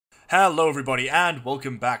Hello everybody and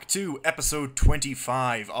welcome back to episode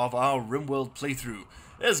 25 of our Rimworld playthrough.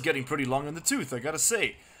 It's getting pretty long in the tooth, I gotta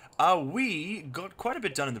say. We got quite a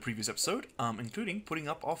bit done in the previous episode, including putting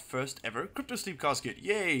up our first ever Cryptosleep casket.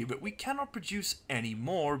 Yay! But we cannot produce any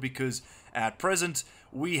more because at present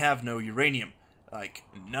we have no uranium. Like,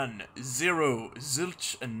 none. Zero.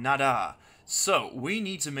 Zilch. Nada. So, we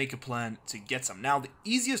need to make a plan to get some. Now, the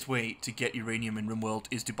easiest way to get uranium in Rimworld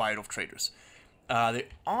is to buy it off traders. There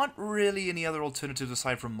aren't really any other alternatives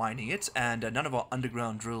aside from mining it, and none of our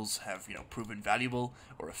underground drills have, proven valuable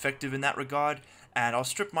or effective in that regard, and our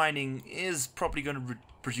strip mining is probably going to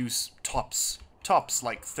produce tops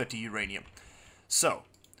like 30 uranium. So,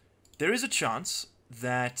 there is a chance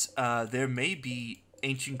that there may be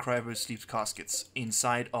ancient Cryptosleep caskets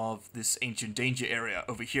inside of this ancient danger area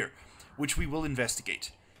over here, which we will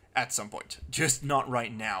investigate at some point, just not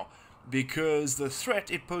right now. Because the threat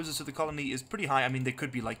it poses to the colony is pretty high. I mean, there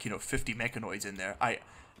could be like, 50 mechanoids in there.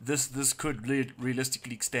 This could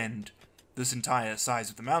realistically extend this entire size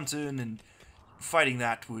of the mountain, and fighting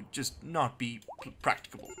that would just not be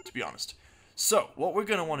practicable, to be honest. So, what we're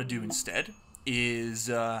going to want to do instead is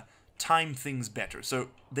time things better. So,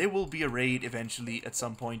 there will be a raid eventually at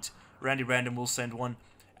some point. Randy Random will send one.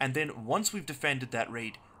 And then, once we've defended that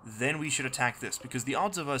raid, then we should attack this. Because the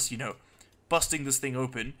odds of us, busting this thing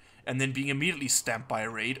open and then being immediately stamped by a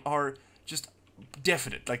raid are just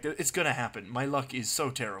definite. Like, it's gonna happen. My luck is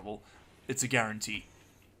so terrible. It's a guarantee.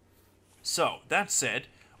 So, that said,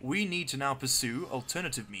 we need to now pursue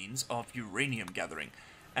alternative means of uranium gathering.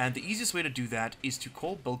 And the easiest way to do that is to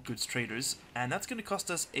call bulk goods traders, and that's gonna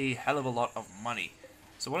cost us a hell of a lot of money.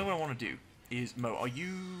 So what I'm gonna want to do is, Mo, are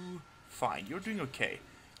you fine? You're doing okay.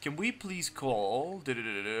 Can we please call...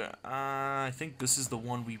 I think this is the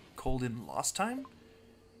one we called in last time?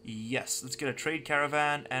 Yes, let's get a trade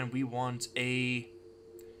caravan, and we want a...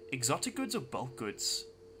 exotic goods or bulk goods?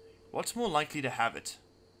 What's more likely to have it?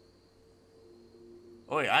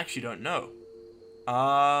 Oh, I actually don't know.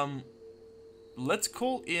 Let's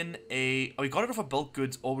call in a... Oh, we got it off a bulk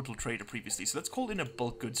goods orbital trader previously, so let's call in a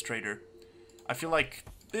bulk goods trader. I feel like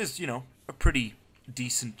there's, a pretty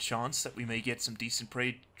decent chance that we may get some decent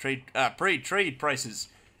trade prices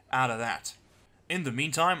out of that. In the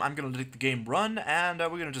meantime, I'm going to let the game run, and we're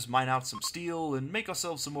going to just mine out some steel and make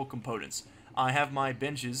ourselves some more components. I have my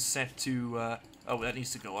benches set to, oh, that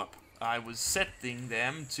needs to go up. I was setting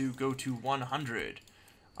them to go to 100.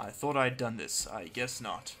 I thought I'd done this. I guess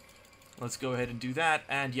not. Let's go ahead and do that,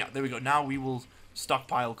 and yeah, there we go. Now we will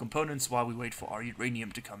stockpile components while we wait for our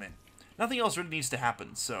uranium to come in. Nothing else really needs to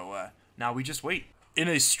happen, so now we just wait. In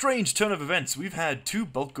a strange turn of events, we've had two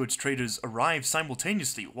bulk goods traders arrive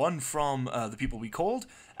simultaneously, one from the people we called,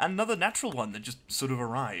 and another natural one that just sort of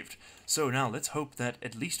arrived. So now let's hope that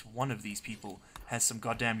at least one of these people has some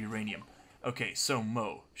goddamn uranium. Okay, so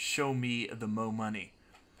Mo, show me the Mo money.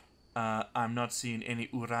 I'm not seeing any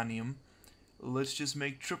uranium. Let's just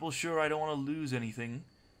make triple sure I don't want to lose anything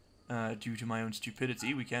due to my own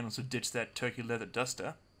stupidity. We can also ditch that turkey leather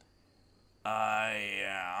duster.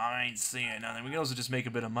 Yeah, I ain't seeing nothing. We can also just make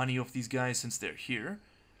a bit of money off these guys since they're here.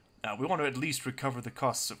 We want to at least recover the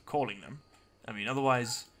costs of calling them. I mean,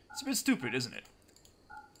 otherwise, it's a bit stupid, isn't it?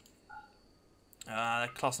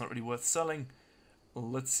 That cloth's not really worth selling.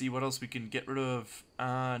 Let's see what else we can get rid of.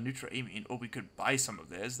 Nutra-amine. Or we could buy some of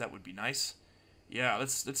theirs. That would be nice. Yeah,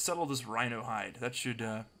 let's settle this rhino hide. That should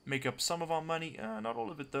make up some of our money. Not all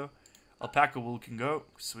of it, though. Alpaca wool can go.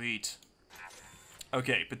 Sweet.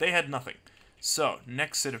 Okay, but they had nothing. So,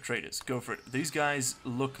 next set of traders. Go for it. These guys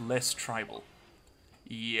look less tribal.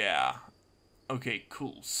 Yeah. Okay,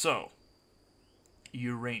 cool. So,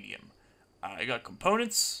 uranium. I got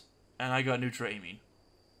components, and I got Nutra-amine.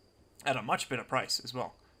 At a much better price as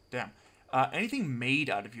well. Damn. Anything made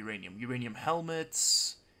out of uranium? Uranium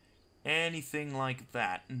helmets? Anything like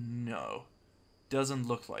that? No. Doesn't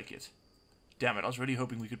look like it. Damn it, I was really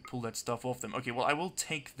hoping we could pull that stuff off them. Okay, well, I will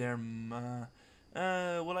take their...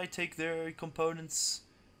 will I take their components?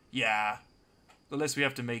 Yeah. The less we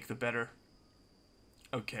have to make, the better.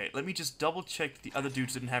 Okay, let me just double check the other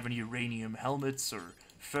dudes didn't have any uranium helmets or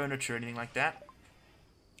furniture or anything like that.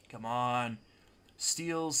 Come on.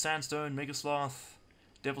 Steel, sandstone, megasloth,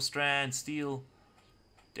 devil strand, steel.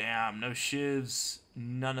 Damn, no shivs,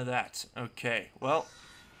 none of that. Okay, well,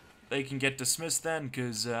 they can get dismissed then,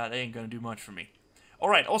 because they ain't gonna do much for me.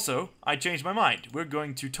 Alright, also, I changed my mind. We're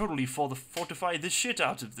going to totally fortify this shit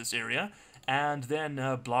out of this area, and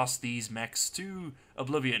then blast these mechs to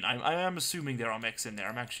oblivion. I am assuming there are mechs in there.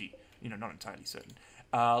 I'm actually, not entirely certain.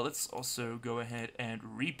 Let's also go ahead and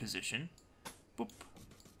reposition. Boop,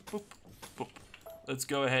 boop, boop. let's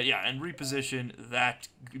go ahead, yeah, and reposition that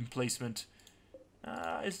emplacement.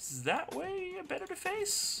 Is that way better to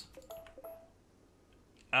face?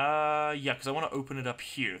 Yeah, because I want to open it up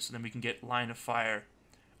here, so then we can get line of fire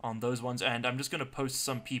on those ones. And I'm just going to post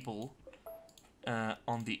some people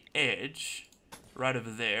on the edge, right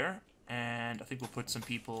over there. And I think we'll put some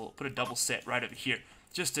people, put a double set right over here,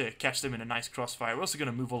 just to catch them in a nice crossfire. We're also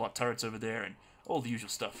going to move all our turrets over there and all the usual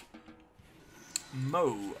stuff.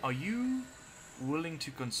 Mo, are you willing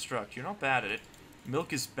to construct? You're not bad at it.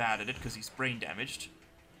 Milk is bad at it because he's brain damaged.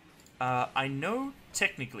 I know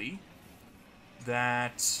technically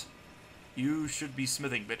that you should be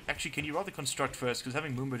smithing, but actually can you rather construct first, because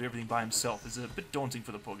having Moomba do everything by himself is a bit daunting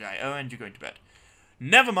for the poor guy. Oh, and you're going to bed.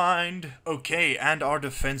 Never mind. Okay, and our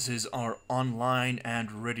defenses are online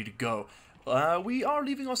and ready to go. We are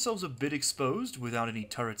leaving ourselves a bit exposed without any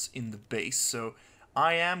turrets in the base, so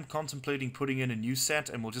I am contemplating putting in a new set,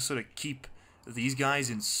 and we'll just sort of keep these guys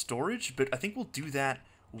in storage, but I think we'll do that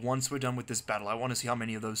once we're done with this battle. I want to see how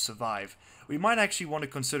many of those survive. We might actually want to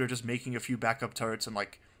consider just making a few backup turrets and,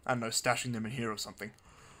 like, I don't know, stashing them in here or something.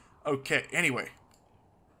 Okay, anyway.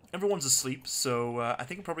 Everyone's asleep, so I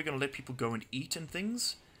think I'm probably going to let people go and eat and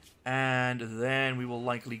things. And then we will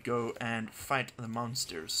likely go and fight the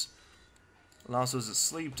monsters. Lasso's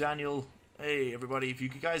asleep. Daniel, hey, everybody, if you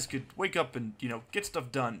guys could wake up and, you know, get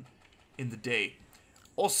stuff done in the day.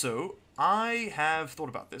 Also, I have thought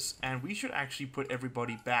about this, and we should actually put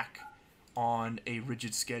everybody back on a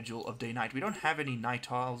rigid schedule of day-night. We don't have any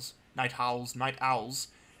night owls,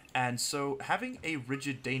 and so having a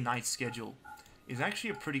rigid day-night schedule is actually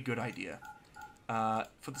a pretty good idea.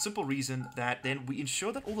 For the simple reason that then we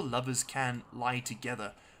ensure that all the lovers can lie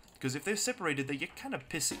together. Because if they're separated, they get kind of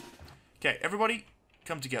pissy. Okay, everybody,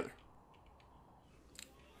 come together.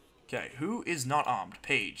 Okay, who is not armed?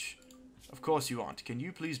 Paige. Of course you aren't. Can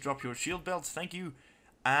you please drop your shield belt? Thank you.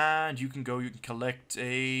 And you can go, you can collect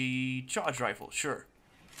a charge rifle. Sure.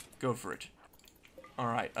 Go for it.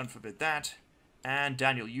 Alright, unforbid that. And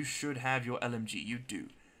Daniel, you should have your LMG. You do.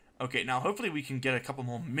 Okay, now hopefully we can get a couple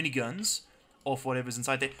more miniguns off whatever's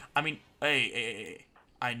inside there. I mean, hey.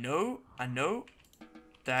 I know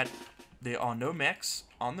that there are no mechs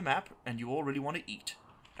on the map, and you all really want to eat.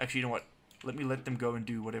 Actually, you know what? Let them go and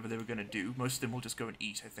do whatever they were going to do. Most of them will just go and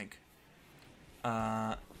eat, I think.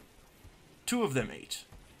 2 of them ate.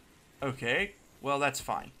 Okay, well, that's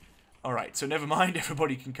fine. Alright, so never mind.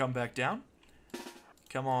 Everybody can come back down.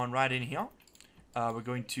 Come on right in here. We're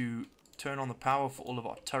going to turn on the power for all of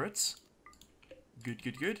our turrets.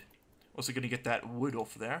 Good. Also going to get that wood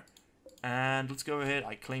off there. And let's go ahead.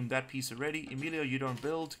 I claimed that piece already. Emilio, you don't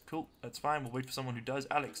build. Cool, that's fine. We'll wait for someone who does.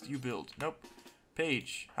 Alex, do you build? Nope.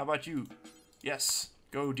 Paige, how about you? Yes.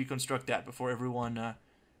 Go deconstruct that before everyone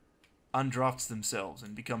undrafts themselves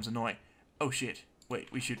and becomes annoying. Oh, shit.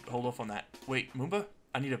 Wait, we should hold off on that. Wait, Moomba?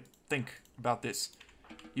 I need to think about this.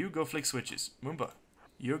 You go flick switches. Moomba,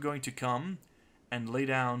 you're going to come and lay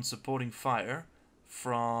down supporting fire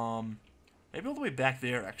from maybe all the way back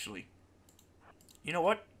there, actually. You know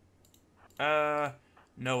what?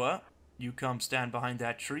 Noah, you come stand behind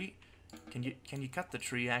that tree. Can you cut the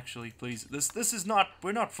tree, actually, please? This is not,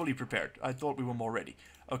 we're not fully prepared. I thought we were more ready.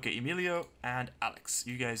 Okay, Emilio and Alex,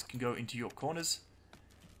 you guys can go into your corners.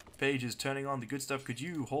 Paige is turning on the good stuff. Could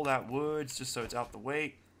you hold out words just so it's out the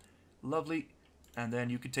way? Lovely. And then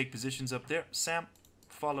you can take positions up there. Sam,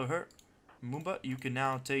 follow her. Moomba, you can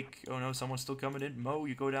now take... Oh no, someone's still coming in. Mo,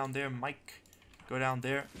 you go down there. Mike, go down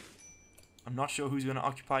there. I'm not sure who's going to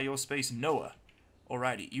occupy your space. Noah.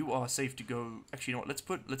 Alrighty, you are safe to go. Actually, you know what?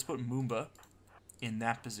 Let's put Moomba in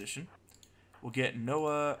that position. We'll get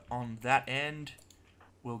Noah on that end.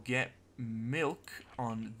 We'll get Milk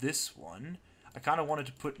on this one. I kind of wanted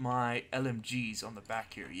to put my LMGs on the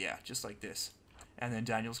back here. Yeah, just like this. And then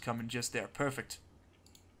Daniel's coming just there. Perfect.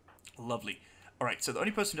 Lovely. Alright, so the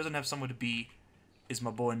only person who doesn't have somewhere to be is my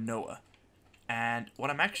boy Noah. And what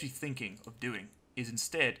I'm actually thinking of doing is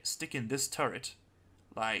instead stick in this turret.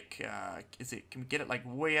 Like, can we get it like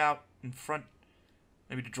way out in front?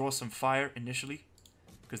 Maybe to draw some fire initially.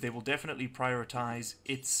 Because they will definitely prioritize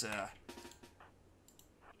its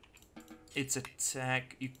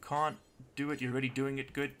attack. You can't do it. You're already doing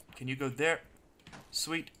it. Good. Can you go there?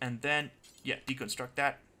 Sweet. And then, yeah, deconstruct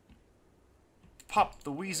that. Pop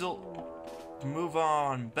the weasel. Move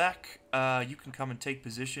on back. You can come and take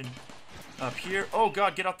position up here. Oh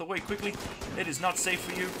god, get out the way quickly. It is not safe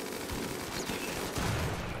for you.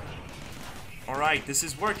 Alright, this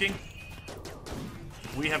is working.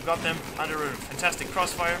 We have got them under a fantastic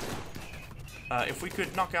crossfire. If we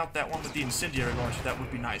could knock out that one with the incendiary launcher, that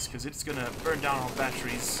would be nice, because it's going to burn down all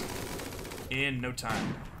batteries in no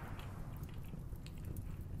time.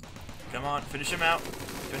 Come on, finish him out.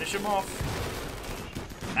 Finish him off.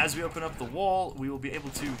 As we open up the wall, we will be able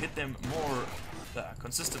to hit them more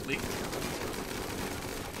consistently.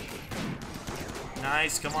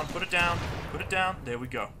 Nice, come on, put it down. Put it down. There we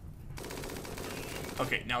go.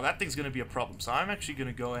 Okay, now that thing's going to be a problem. So I'm actually going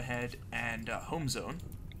to go ahead and home zone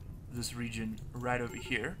this region right over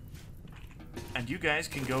here. And you guys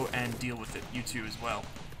can go and deal with it. You two as well.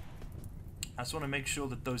 I just want to make sure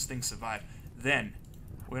that those things survive. Then,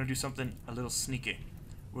 we're going to do something a little sneaky.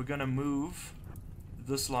 We're going to move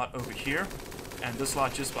this lot over here, and this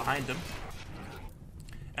lot just behind them.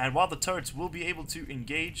 And while the turrets will be able to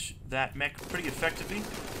engage that mech pretty effectively,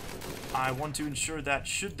 I want to ensure that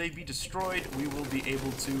should they be destroyed, we will be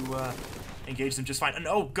able to engage them just fine. And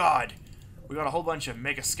oh god! We got a whole bunch of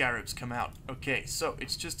mega scarabs come out. Okay, so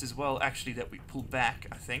it's just as well actually that we pull back,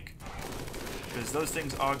 I think. Because those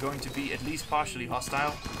things are going to be at least partially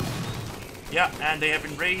hostile. Yeah, and they have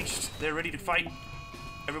enraged. They're ready to fight.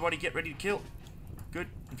 Everybody get ready to kill. Good.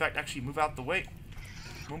 In fact, actually move out the way.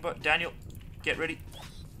 Moomba, Daniel, get ready.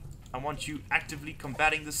 I want you actively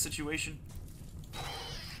combating this situation.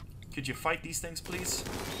 Could you fight these things, please?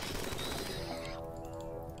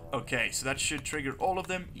 Okay, so that should trigger all of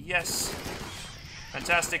them. Yes.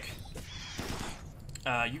 Fantastic.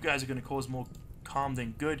 You guys are going to cause more harm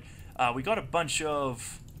than good. We got a bunch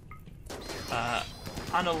of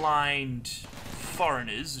unaligned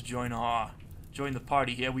foreigners join the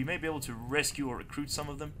party here. We may be able to rescue or recruit some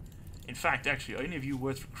of them. In fact, actually, are any of you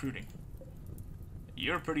worth recruiting?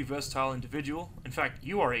 You're a pretty versatile individual. In fact,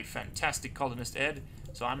 you are a fantastic colonist, Ed.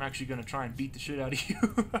 So I'm actually going to try and beat the shit out of you.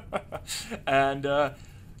 And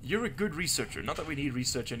you're a good researcher. Not that we need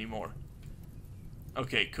research anymore.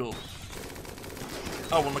 Okay, cool.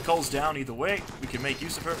 Oh, well, Nicole's down either way. We can make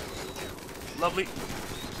use of her. Lovely.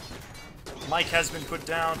 Mike has been put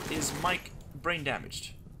down. Is Mike brain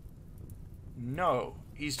damaged? No,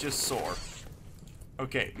 he's just sore.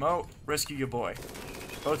 Okay, Mo, rescue your boy.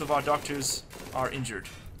 Both of our doctors are injured.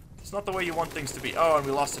 It's not the way you want things to be. Oh, and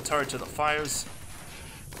we lost a turret to the fires.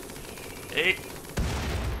 Hey.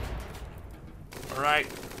 Alright.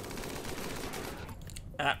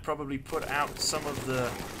 That probably put out some of the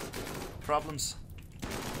problems.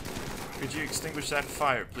 Could you extinguish that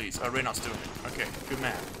fire, please? Oh, Reynolds doing it. Okay, good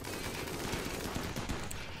man.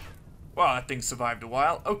 Well, that thing survived a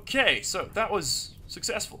while. Okay, so that was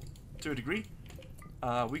successful to a degree.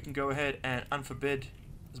 We can go ahead and unforbid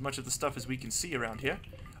as much of the stuff as we can see around here.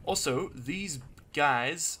 Also, these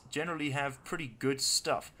guys generally have pretty good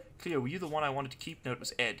stuff. Cleo, were you the one I wanted to keep? No, it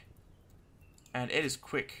was Ed. And Ed is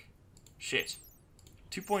quick. Shit.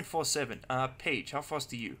 2.47. Paige, how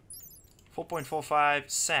fast are you? 4.45.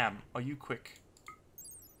 Sam, are you quick?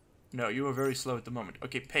 No, you are very slow at the moment.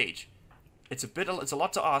 Okay, Paige. It's a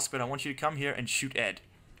lot to ask, but I want you to come here and shoot Ed.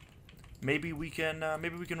 Maybe we can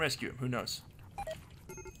rescue him. Who knows?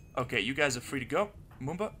 Okay, you guys are free to go.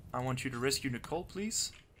 Moomba, I want you to rescue Nicole,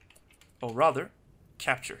 please. Or rather,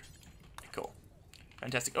 capture Nicole.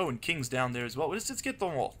 Fantastic. Oh, and King's down there as well. Let's get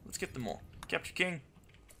them all. Let's get them all. Capture King.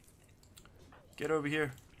 Get over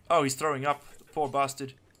here. Oh, he's throwing up. Poor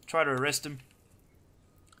bastard. Try to arrest him.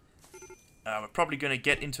 We're probably going to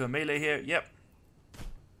get into a melee here. Yep.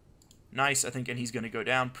 Nice, I think, and he's going to go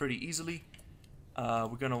down pretty easily.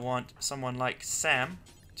 We're going to want someone like Sam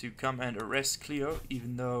to come and arrest Cleo,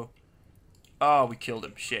 even though... Oh, we killed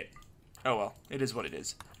him. Shit. Oh well, it is what it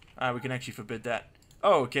is. We can actually forbid that.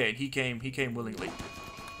 Oh, okay, and he came willingly.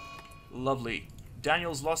 Lovely.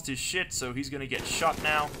 Daniel's lost his shit, so he's gonna get shot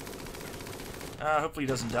now. Hopefully he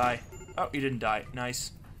doesn't die. Oh, he didn't die.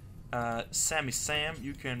 Nice. Sammy Sam,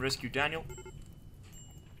 you can rescue Daniel.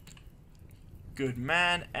 Good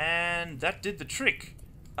man, and that did the trick.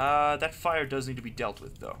 That fire does need to be dealt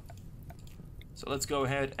with, though. So let's go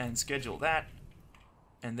ahead and schedule that.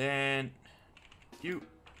 And then... You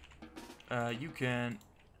can...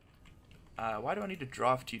 why do I need to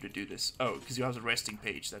draft you to do this? Oh, because you have a resting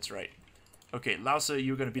page, that's right. Okay, Lausa,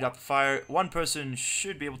 you're going to beat up the fire. One person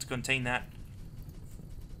should be able to contain that.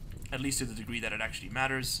 At least to the degree that it actually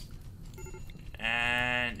matters.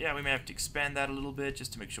 And, yeah, we may have to expand that a little bit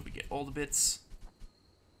just to make sure we get all the bits.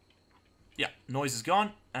 Yeah, noise is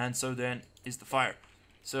gone, and so then is the fire.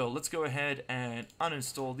 So let's go ahead and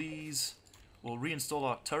uninstall these. We'll reinstall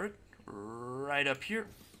our turret right up here.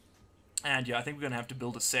 And yeah, I think we're gonna have to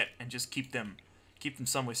build a set and just keep them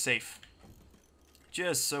somewhere safe.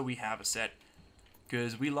 Just so we have a set.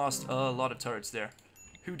 Because we lost a lot of turrets there.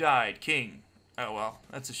 Who died? King. Oh well,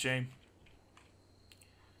 that's a shame.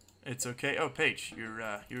 It's okay. Oh, Paige,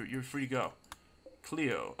 you're free to go.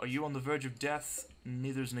 Cleo, are you on the verge of death?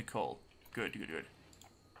 Neither's Nicole. Good, good, good.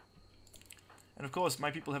 And of course, my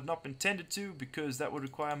people have not been tended to because that would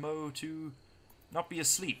require Mo to not be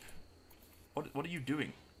asleep. What are you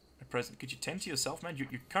doing at present? Could you tend to yourself, man? You're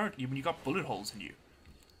currently, when you got bullet holes in you.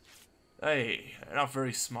 Hey, they're not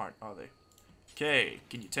very smart, are they? Okay,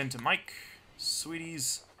 can you tend to Mike?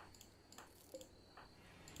 Sweeties.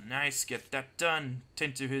 Nice, get that done.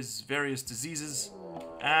 Tend to his various diseases.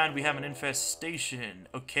 And we have an infestation.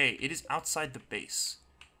 Okay, it is outside the base,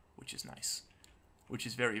 which is nice. Which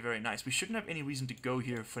is very, very nice. We shouldn't have any reason to go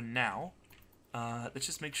here for now. Let's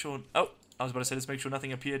just make sure... Oh, I was about to say, let's make sure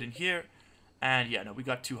nothing appeared in here. And yeah, no, we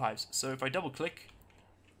got 2 hives. So if I double click,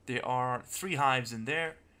 there are 3 hives in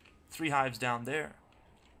there. 3 hives down there.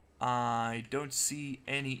 I don't see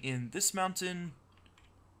any in this mountain.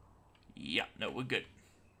 Yeah, no, we're good.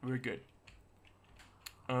 We're good.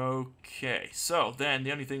 Okay, so then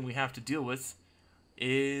the only thing we have to deal with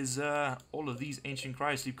is all of these ancient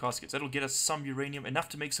cryosleep caskets. That'll get us some uranium, enough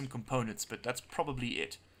to make some components, but that's probably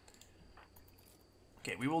it.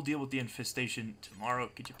 Okay, we will deal with the infestation tomorrow.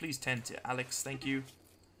 Could you please tend to Alex? Thank you.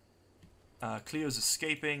 Cleo's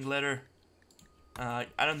escaping. Letter. I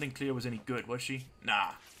don't think Cleo was any good, was she?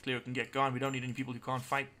 Nah, Cleo can get gone. We don't need any people who can't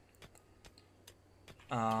fight.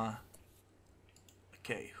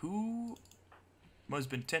 Okay, who has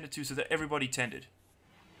been tended to so that everybody tended?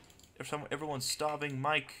 Everyone's starving.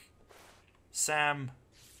 Mike, Sam.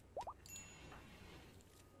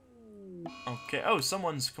 Okay, oh,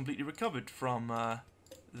 someone's completely recovered from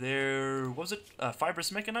their, what was it?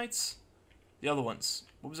 Fibrous mechanites? The other ones.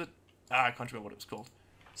 What was it? I can't remember what it was called.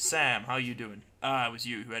 Sam, how are you doing? It was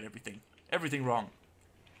you who had everything wrong.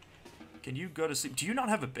 Can you go to sleep? Do you not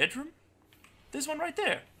have a bedroom? There's one right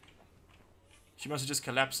there. She must have just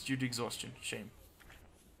collapsed due to exhaustion. Shame.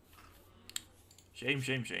 Shame,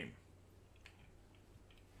 shame, shame.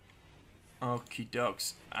 Okie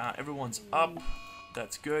dokes. Everyone's up.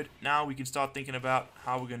 That's good. Now we can start thinking about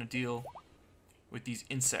how we're going to deal with these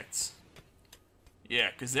insects. Yeah,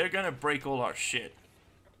 because they're going to break all our shit.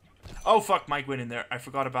 Oh, fuck, Mike went in there. I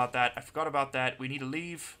forgot about that. We need to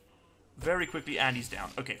leave very quickly. And he's down.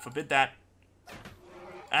 Okay, forbid that.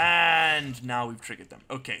 And now we've triggered them.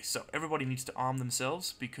 Okay, so everybody needs to arm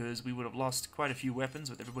themselves because we would have lost quite a few weapons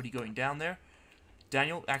with everybody going down there.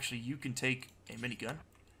 Daniel, actually, you can take a minigun.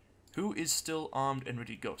 Who is still armed and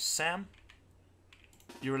ready to go? Sam,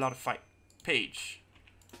 you're allowed to fight. Paige,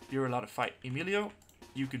 you're allowed to fight. Emilio,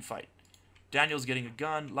 you can fight. Daniel's getting a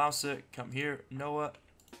gun. Lausa, come here. Noah,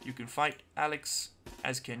 you can fight. Alex,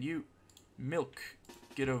 as can you. Milk,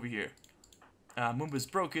 get over here. Moomba's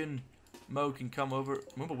broken. Mo can come over.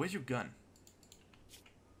 Moomba, where's your gun?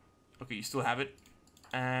 Okay, you still have it.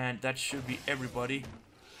 And that should be everybody.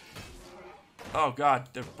 Oh god,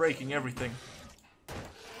 they're breaking everything.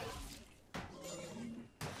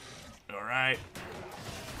 Alright.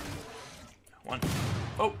 One.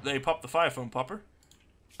 Oh, they popped the fire foam popper.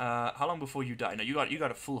 How long before you die? No, you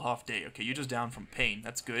got a full half day. Okay, you're just down from pain.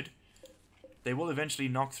 That's good. They will eventually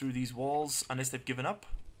knock through these walls unless they've given up.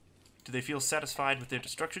 Do they feel satisfied with their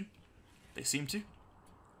destruction? They seem to.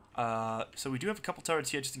 So we do have a couple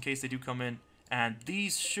turrets here just in case they do come in. And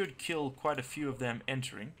these should kill quite a few of them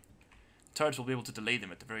entering. Turrets will be able to delay them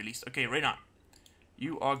at the very least. Okay, Reyna,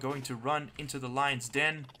 you are going to run into the lion's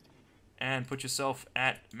den and put yourself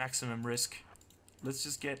at maximum risk. Let's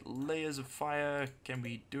just get layers of fire. Can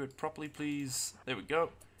we do it properly, please? There we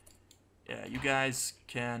go. Yeah, you guys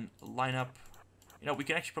can line up. You know, we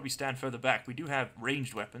can actually probably stand further back. We do have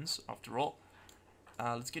ranged weapons, after all.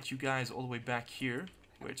 Let's get you guys all the way back here,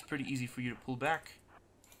 where it's pretty easy for you to pull back.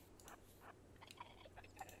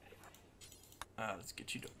 Let's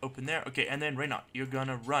get you to open there. Okay, and then Reynard, you're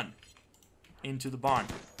gonna run into the barn.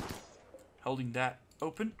 Holding that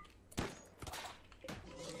open.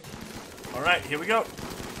 Alright, here we go.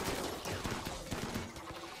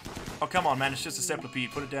 Oh, come on, man. It's just a cephalopede.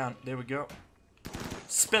 Put it down. There we go.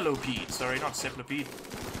 Spelopede. Sorry, not cephalopede.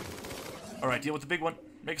 Alright, deal with the big one.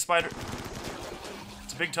 Make a spider.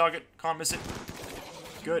 It's a big target. Can't miss it.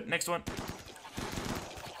 Good. Next one.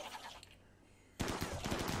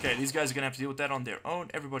 Okay, these guys are going to have to deal with that on their own.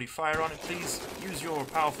 Everybody fire on it, please. Use your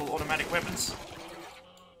powerful automatic weapons.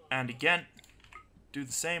 And again, do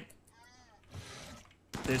the same.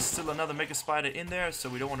 There's still another Mega Spider in there, so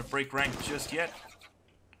we don't want to break rank just yet.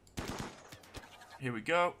 Here we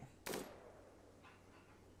go.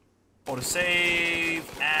 Auto-save,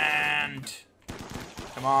 and...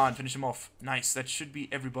 Come on, finish him off. Nice, that should be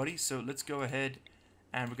everybody. So let's go ahead,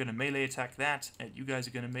 and we're going to melee attack that, and you guys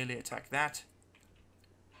are going to melee attack that.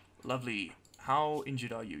 Lovely. How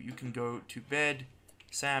injured are you? You can go to bed.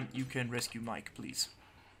 Sam, you can rescue Mike, please.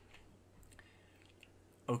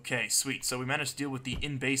 Okay, sweet. So we managed to deal with the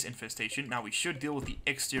in-base infestation. Now we should deal with the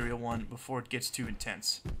exterior one before it gets too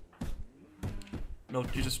intense. Milk,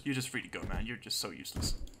 you're just free to go, man. You're just so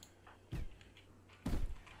useless.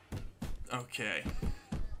 Okay.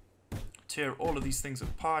 Tear all of these things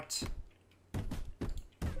apart.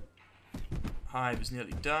 Hive is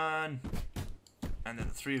nearly done. And then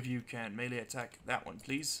the three of you can melee attack that one,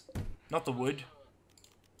 please. Not the wood.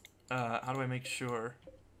 How do I make sure?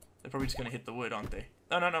 They're probably just going to hit the wood, aren't they?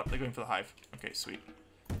 No, no, no. They're going for the hive. Okay, sweet.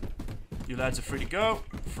 You lads are free to go.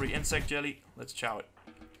 Free insect jelly. Let's chow it.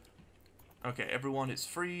 Okay, everyone is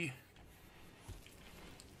free.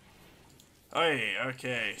 Hey,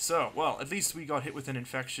 okay. So, well, at least we got hit with an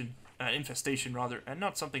infestation rather, and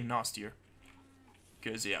not something nastier.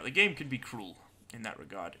 Because, yeah, the game can be cruel in that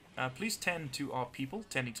regard. Please tend to our people.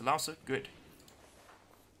 Tending to Louser. Good.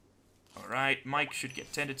 Alright, Mike should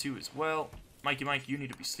get tended to as well. Mikey Mike, you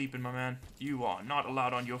need to be sleeping, my man. You are not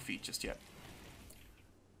allowed on your feet just yet.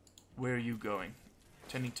 Where are you going?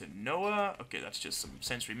 Tending to Noah. Okay, that's just some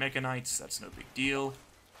sensory mechanites. That's no big deal.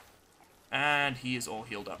 And he is all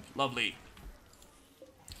healed up. Lovely.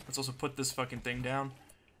 Let's also put this fucking thing down.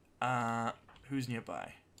 Who's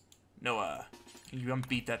nearby? Noah. Can you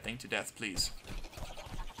unbeat that thing to death, please?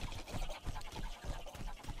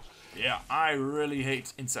 Yeah, I really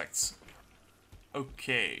hate insects.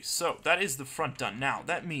 Okay, so that is the front done. Now,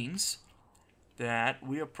 that means that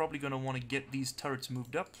we are probably going to want to get these turrets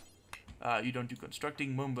moved up. You don't do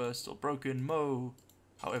constructing. Mumba still broken. Mo,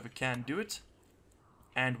 however, can do it.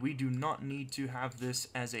 And we do not need to have this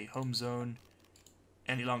as a home zone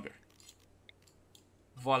any longer.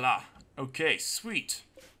 Voila. Okay, sweet.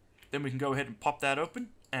 Then we can go ahead and pop that open,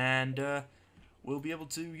 and we'll be able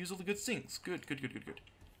to use all the good things. Good, good, good, good, good.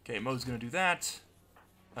 Okay, Mo's going to do that.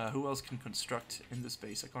 Who else can construct in this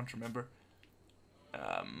base? I can't remember.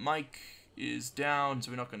 Mike is down,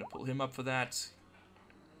 so we're not going to pull him up for that.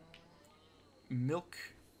 Milk,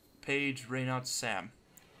 Paige, Reynard, Sam.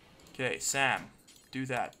 Okay, Sam, do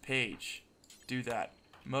that. Paige, do that.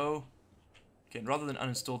 Mo, again, rather than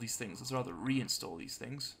uninstall these things, let's rather reinstall these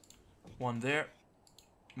things. One there.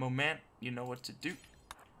 Moment, you know what to do.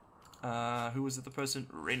 Who was it, the person?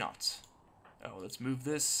 Reynard. Oh, let's move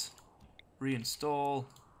this. Reinstall.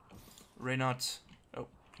 Reynard. Oh,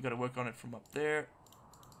 you gotta work on it from up there.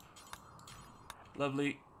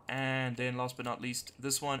 Lovely. And then last but not least,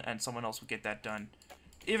 this one, and someone else will get that done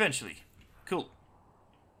eventually. Cool.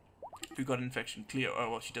 Who got an infection? Cleo.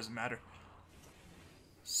 Oh, well, she doesn't matter.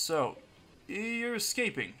 So, you're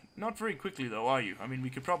escaping. Not very quickly, though, are you? I mean, we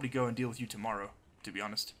could probably go and deal with you tomorrow, to be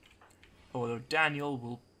honest. Although Daniel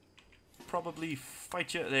will probably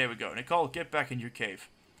fight you. There we go. Nicole, get back in your cave.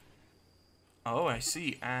 Oh, I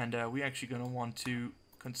see. And we're actually going to want to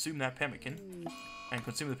consume that pemmican. And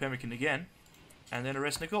consume the pemmican again. And then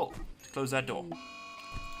arrest Nicole to close that door.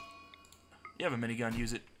 You have a minigun,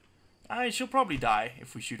 use it. She'll probably die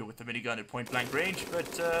if we shoot her with the minigun at point blank range,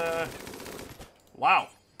 but wow.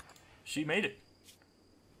 She made it.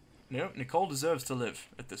 No, Nicole deserves to live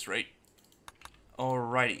at this rate.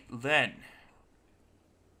 Alrighty, then.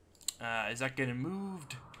 Is that getting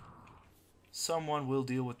moved? Someone will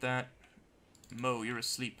deal with that. Mo, you're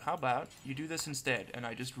asleep. How about you do this instead, and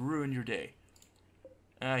I just ruin your day?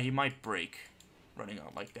 He might break. Running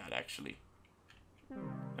out like that, actually.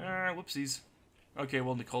 Whoopsies. Okay,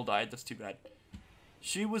 well, Nicole died. That's too bad.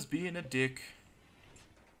 She was being a dick.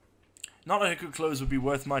 Not like her clothes would be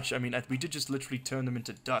worth much. I mean, we did just literally turn them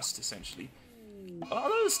into dust, essentially.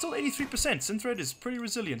 Although it's still 83%. Synthread is pretty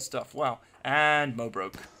resilient stuff. Wow. And Mo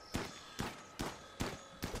broke.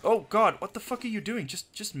 Oh, God. What the fuck are you doing?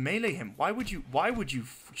 Just melee him. Why would you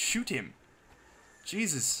shoot him?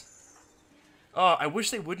 Jesus. Oh, I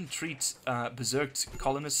wish they wouldn't treat berserked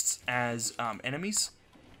colonists as enemies.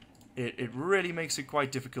 It really makes it quite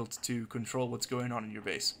difficult to control what's going on in your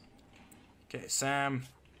base. Okay, Sam.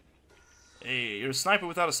 Hey, you're a sniper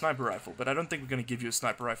without a sniper rifle, but I don't think we're going to give you a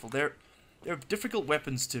sniper rifle. They're difficult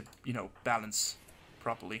weapons to, you know, balance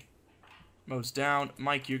properly. Mo's down.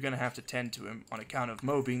 Mike, you're going to have to tend to him on account of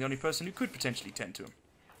Mo being the only person who could potentially tend to him.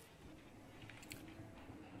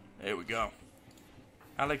 There we go.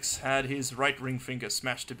 Alex had his right ring finger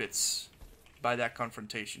smashed to bits by that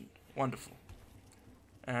confrontation. Wonderful.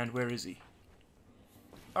 And where is he?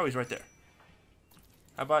 Oh, he's right there.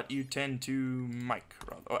 How about you tend to Mike,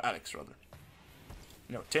 rather, or Alex, rather.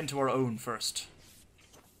 No, tend to our own first.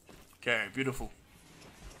 Okay, beautiful.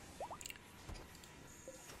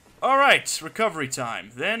 Alright, recovery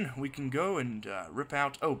time. Then we can go and rip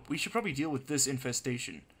out... Oh, we should probably deal with this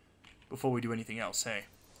infestation before we do anything else, hey?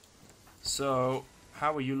 So...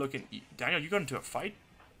 How are you looking? Daniel, you got into a fight?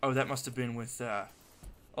 Oh, that must have been with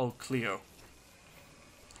Oh, Cleo.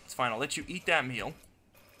 It's fine, I'll let you eat that meal.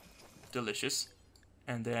 Delicious.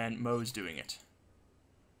 And then Mo's doing it.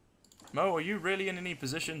 Mo, are you really in any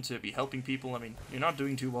position to be helping people? I mean, you're not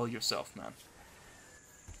doing too well yourself, man.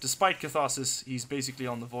 Despite catharsis, he's basically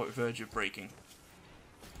on the verge of breaking.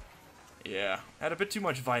 Yeah, had a bit too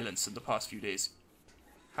much violence in the past few days.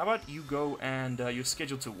 How about you go and you're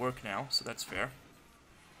scheduled to work now, so that's fair.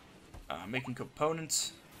 Making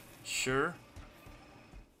components. Sure.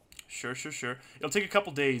 Sure. It'll take a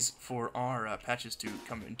couple days for our patches to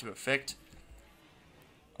come into effect.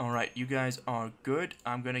 Alright, you guys are good.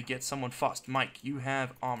 I'm gonna get someone fast. Mike, you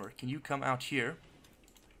have armor. Can you come out here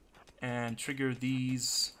and trigger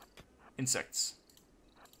these insects?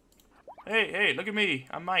 Hey, look at me.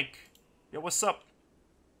 I'm Mike. Yo, what's up?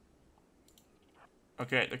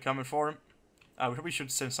 Okay, they're coming for him. We probably should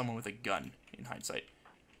send someone with a gun, in hindsight.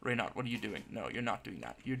 Reynard, what are you doing? No, you're not doing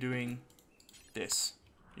that. You're doing this.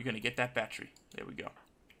 You're gonna get that battery. There we go.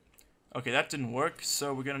 Okay, that didn't work,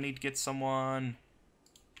 so we're gonna need to get someone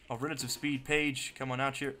of relative speed. Paige, come on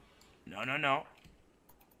out here. No.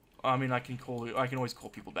 I mean, I can always call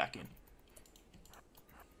people back in.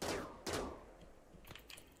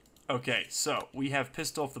 Okay, so we have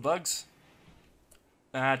pissed off the bugs.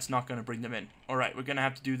 That's not going to bring them in. Alright, we're going to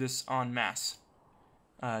have to do this en masse.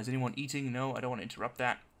 Is anyone eating? No, I don't want to interrupt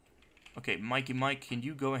that. Okay, Mikey Mike, can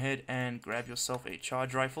you go ahead and grab yourself a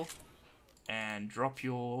charge rifle? And drop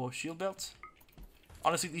your shield belt?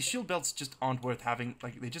 Honestly, these shield belts just aren't worth having.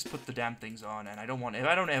 Like, they just put the damn things on, and I don't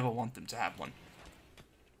ever want them to have one.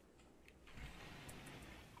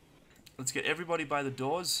 Let's get everybody by the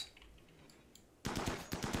doors.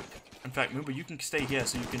 In fact, Moomba, you can stay here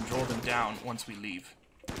so you can draw them down once we leave.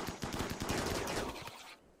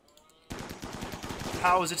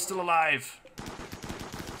 How is it still alive?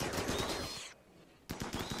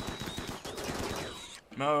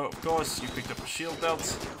 No, of course, you picked up a shield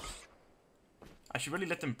belt. I should really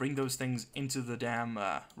let them bring those things into the damn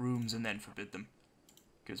rooms and then forbid them.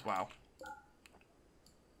 Because, wow.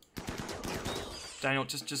 Daniel,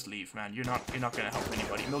 just leave, man. You're not gonna help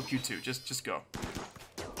anybody. Milk, you too. Just go.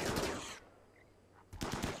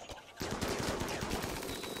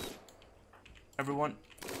 Everyone,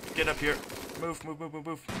 get up here.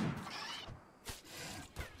 Move.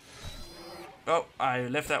 Oh, I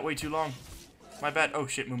left that way too long. My bad. Oh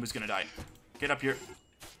shit, Moomba's gonna die. Get up here.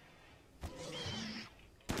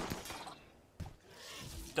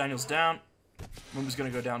 Daniel's down. Moomba's gonna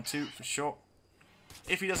go down too, for sure.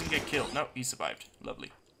 If he doesn't get killed. No, he survived.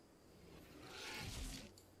 Lovely.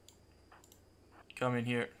 Come in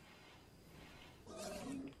here.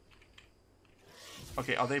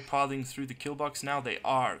 Okay, are they pathing through the kill box now? They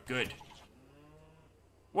are. Good.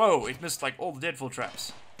 Whoa, it missed like all the deadfall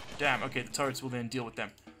traps. Damn, okay, the turrets will then deal with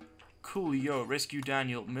them. Coolio, rescue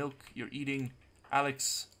Daniel. Milk, you're eating.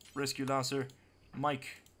 Alex, rescue Lasser.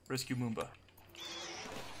 Mike, rescue Moomba.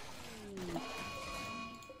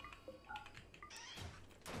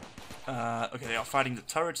 Okay, they are fighting the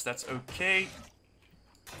turrets. That's okay.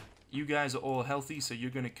 You guys are all healthy, so you're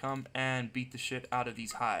gonna come and beat the shit out of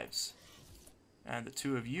these hives. And the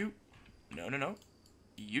two of you, no,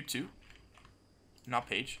 you two, not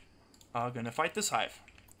Paige, are gonna fight this hive.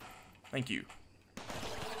 Thank you.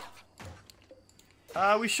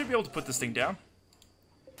 We should be able to put this thing down.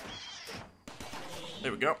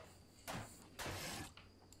 There we go.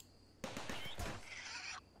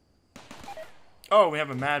 Oh, we have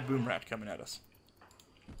a mad boom rat coming at us.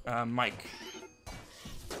 Mike.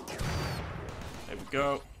 There we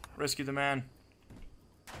go. Rescue the man.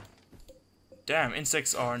 Damn,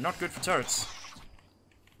 insects are not good for turrets.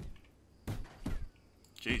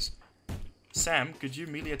 Jeez. Sam, could you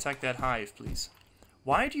melee attack that hive, please?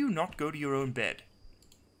 Why do you not go to your own bed?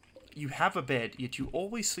 You have a bed, yet you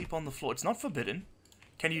always sleep on the floor. It's not forbidden.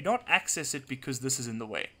 Can you not access it because this is in the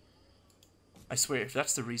way? I swear, if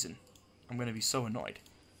that's the reason, I'm going to be so annoyed.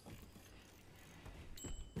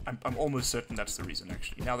 I'm almost certain that's the reason,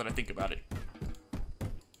 actually, now that I think about it.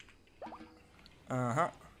 Uh-huh.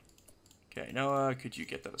 Okay, Noah, could you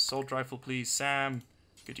get that assault rifle, please? Sam,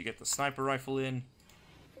 could you get the sniper rifle in?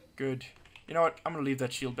 Good. You know what? I'm going to leave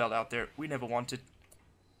that shield belt out there. We never want it.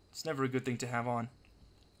 It's never a good thing to have on.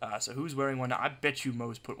 So who's wearing one now? I bet you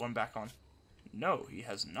Mo's put one back on. No, he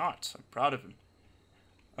has not. I'm proud of him.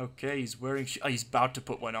 Okay, he's wearing... he's about to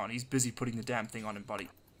put one on. He's busy putting the damn thing on him, buddy.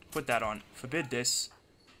 Put that on. Forbid this.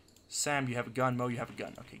 Sam, you have a gun. Mo, you have a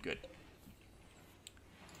gun. Okay, good.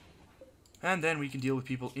 And then we can deal with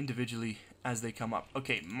people individually as they come up.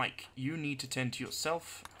 Okay, Mike, you need to tend to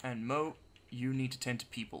yourself. And Mo, you need to tend to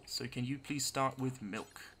people. So can you please start with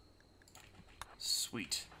Milk?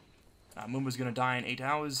 Sweet. Mumba's gonna die in 8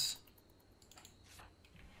 hours.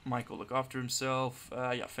 Mike will look after himself.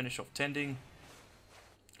 Yeah, finish off tending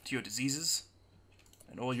to your diseases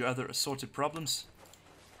and all your other assorted problems.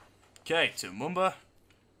 Okay, to Mumba.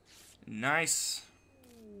 Nice.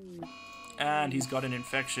 And he's got an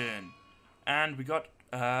infection. And we got,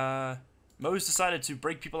 Mo's decided to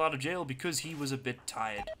break people out of jail because he was a bit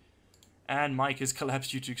tired. And Mike has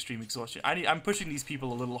collapsed due to extreme exhaustion. I'm pushing these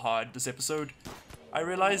people a little hard this episode, I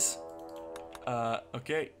realize.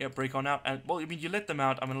 Okay, yeah, break on out. And, well, I mean, you let them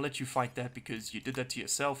out. I'm gonna let you fight that because you did that to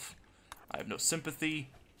yourself. I have no sympathy.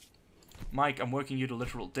 Mike, I'm working you to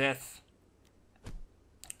literal death.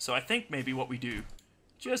 So I think maybe what we do,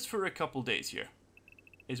 just for a couple days here,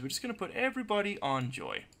 is we're just gonna put everybody on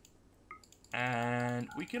Joy. And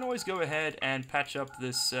we can always go ahead and patch up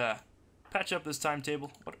this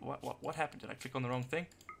timetable. What happened? Did I click on the wrong thing?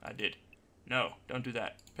 I did. No, don't do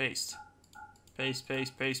that. Paste. Paste,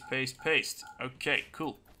 paste, paste, paste, paste. Okay,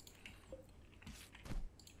 cool.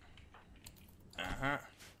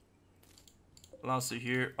 Also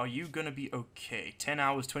here, are you gonna be okay? 10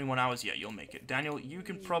 hours, 21 hours? Yeah, you'll make it. Daniel, you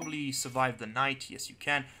can probably survive the night. Yes, you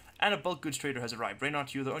can. And a bulk goods trader has arrived.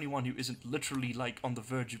 Reynard, you're the only one who isn't literally, like, on the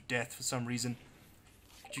verge of death for some reason.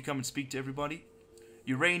 Could you come and speak to everybody?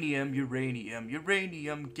 Uranium, uranium,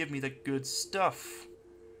 uranium. Give me the good stuff.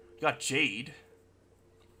 Got jade.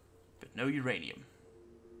 But no uranium.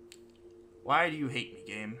 Why do you hate me,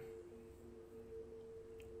 game?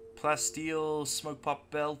 Plasteel, smoke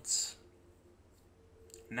pop belt.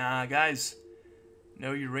 Nah, guys.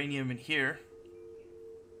 No uranium in here.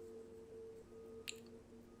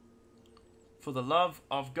 For the love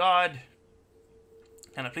of God,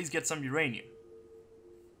 can I please get some uranium?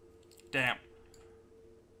 Damn.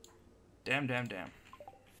 Damn, damn, damn.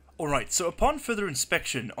 Alright, so upon further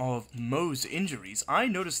inspection of Mo's injuries, I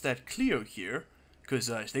noticed that Cleo here, because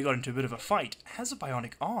they got into a bit of a fight, has a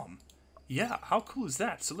bionic arm. Yeah, how cool is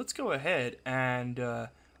that? So let's go ahead and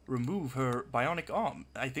remove her bionic arm.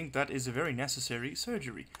 I think that is a very necessary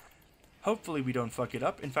surgery. Hopefully we don't fuck it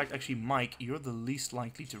up. In fact, actually, Mike, you're the least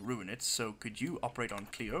likely to ruin it, so could you operate on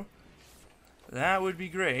Cleo? That would be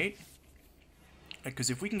great.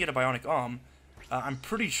 Because if we can get a bionic arm, I'm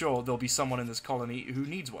pretty sure there'll be someone in this colony who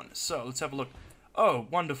needs one. So, let's have a look. Oh,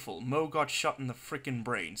 wonderful. Mo got shot in the frickin'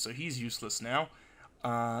 brain, so he's useless now.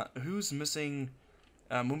 Who's missing?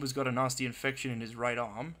 Mumba's got a nasty infection in his right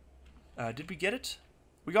arm. Did we get it?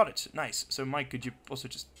 We got it. Nice. So, Mike, could you also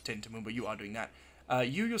just tend to Mumba? You are doing that.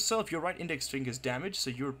 You yourself, your right index finger's damaged, so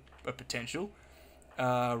you're a potential.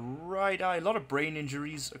 Right eye, a lot of brain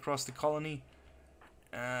injuries across the colony.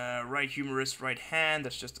 Right humerus, right hand,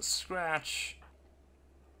 that's just a scratch.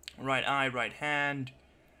 Right eye, right hand.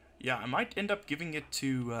 Yeah, I might end up giving it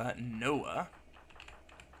to Noah.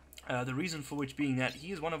 The reason for which being that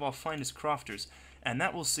he is one of our finest crafters, and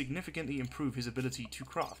that will significantly improve his ability to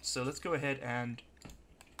craft. So let's go ahead and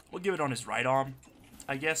we'll give it on his right arm,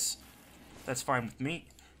 I guess. That's fine with me.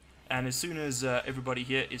 And as soon as everybody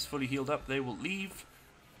here is fully healed up, they will leave,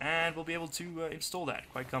 and we'll be able to install that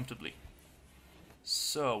quite comfortably.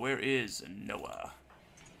 So, where is Noah?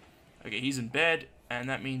 Okay, he's in bed, and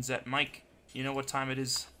that means that Mike, you know what time it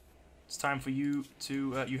is. It's time for you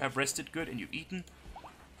to, you have rested good and you've eaten.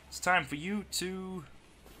 It's time for you to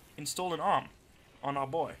install an arm on our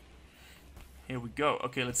boy. Here we go.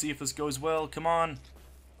 Okay, let's see if this goes well. Come on.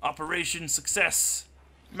 Operation success.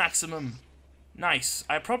 Maximum. Nice.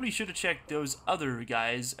 I probably should have checked those other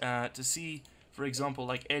guys to see, for example,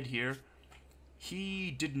 like Ed here. He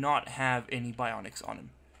did not have any bionics on him.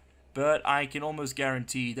 But I can almost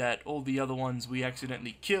guarantee that all the other ones we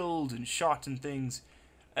accidentally killed and shot and things,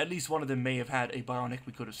 at least one of them may have had a bionic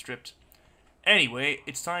we could have stripped. Anyway,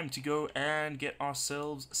 it's time to go and get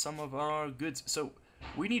ourselves some of our goods. So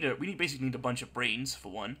we basically need a bunch of brains for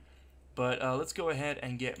one. But let's go ahead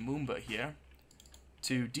and get Moomba here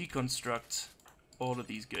to deconstruct all of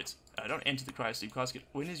these goods. Don't enter the Cryotosleep casket.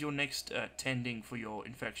 When is your next tending for your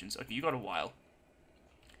infections? Okay, you got a while.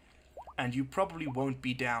 And you probably won't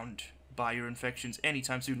be downed by your infections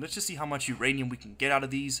anytime soon. Let's just see how much uranium we can get out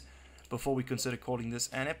of these before we consider calling this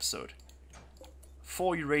an episode.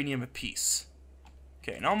 4 uranium apiece.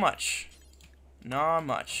 Okay, not much. Not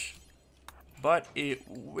much. But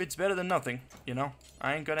it's better than nothing, you know?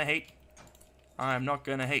 I ain't gonna hate. I'm not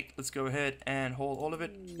gonna hate. Let's go ahead and haul all of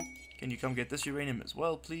it. Can you come get this uranium as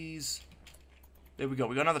well, please? There we go.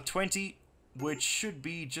 We got another 20, which should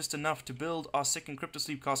be just enough to build our second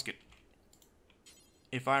Cryptosleep casket.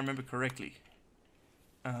 If I remember correctly.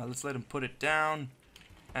 Let's let him put it down.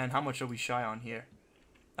 And how much are we shy on here?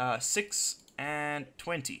 6 and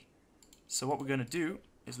 20. So what we're going to do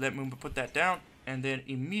is let Moomba put that down. and then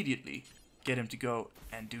immediately get him to go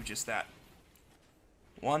and do just that.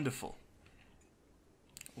 Wonderful.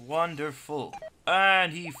 Wonderful.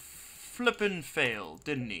 And he flippin' failed,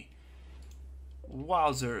 didn't he?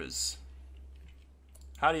 Wowzers.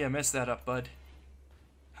 How do you mess that up, bud?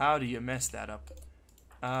 How do you mess that up?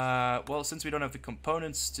 Well, since we don't have the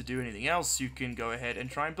components to do anything else, you can go ahead and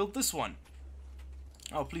try and build this one.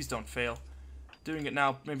 Oh, please don't fail. Doing it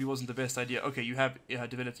now maybe wasn't the best idea. Okay, you have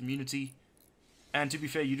developed immunity. And to be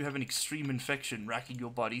fair, you do have an extreme infection racking your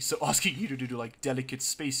body, so asking you to do like delicate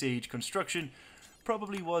space-age construction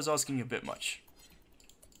probably was asking a bit much.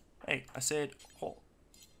 Hey, I said hold.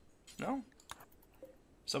 No?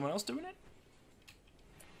 Someone else doing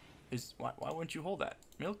it? Why won't you hold that?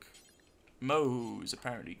 Milk? Mo's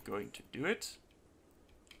apparently going to do it.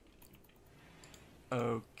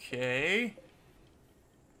 Okay.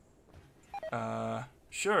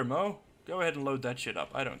 Sure, Mo. Go ahead and load that shit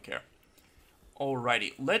up. I don't care.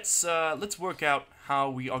 Alrighty, let's work out how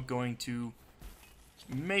we are going to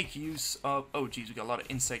make use of... Oh, geez, we got a lot of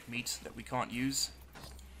insect meat that we can't use.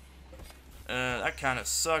 That kind of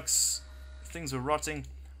sucks. Things are rotting.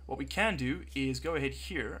 What we can do is go ahead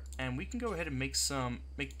here, and we can go ahead and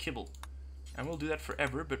make kibble. And we'll do that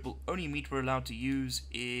forever, but only meat we're allowed to use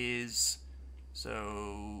is...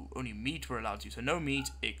 So, only meat we're allowed to use. So no meat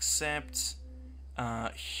except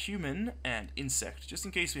human and insect. Just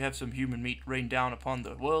in case we have some human meat rain down upon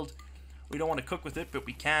the world. We don't want to cook with it, but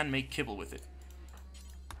we can make kibble with it.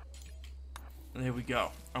 There we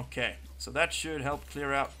go. Okay, so that should help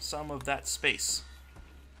clear out some of that space.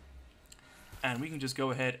 And we can just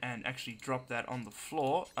go ahead and actually drop that on the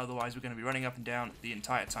floor. Otherwise, we're going to be running up and down the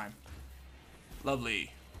entire time.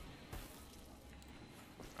 Lovely.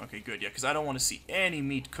 Okay, good. Yeah, because I don't want to see any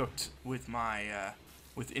meat cooked with my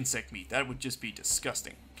with insect meat. That would just be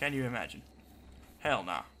disgusting. Can you imagine? Hell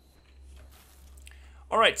nah.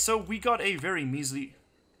 Alright, so we got a very measly...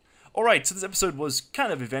 Alright, so this episode was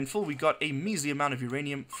kind of eventful. We got a measly amount of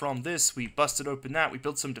uranium from this. We busted open that. We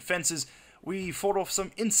built some defenses. We fought off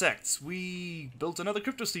some insects. We built another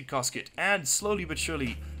Cryptosleep casket. And slowly but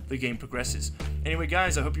surely, the game progresses. Anyway,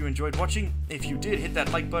 guys, I hope you enjoyed watching. If you did, hit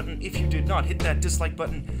that like button. If you did not, hit that dislike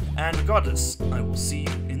button. And regardless, I will see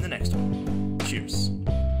you in the next one. Cheers.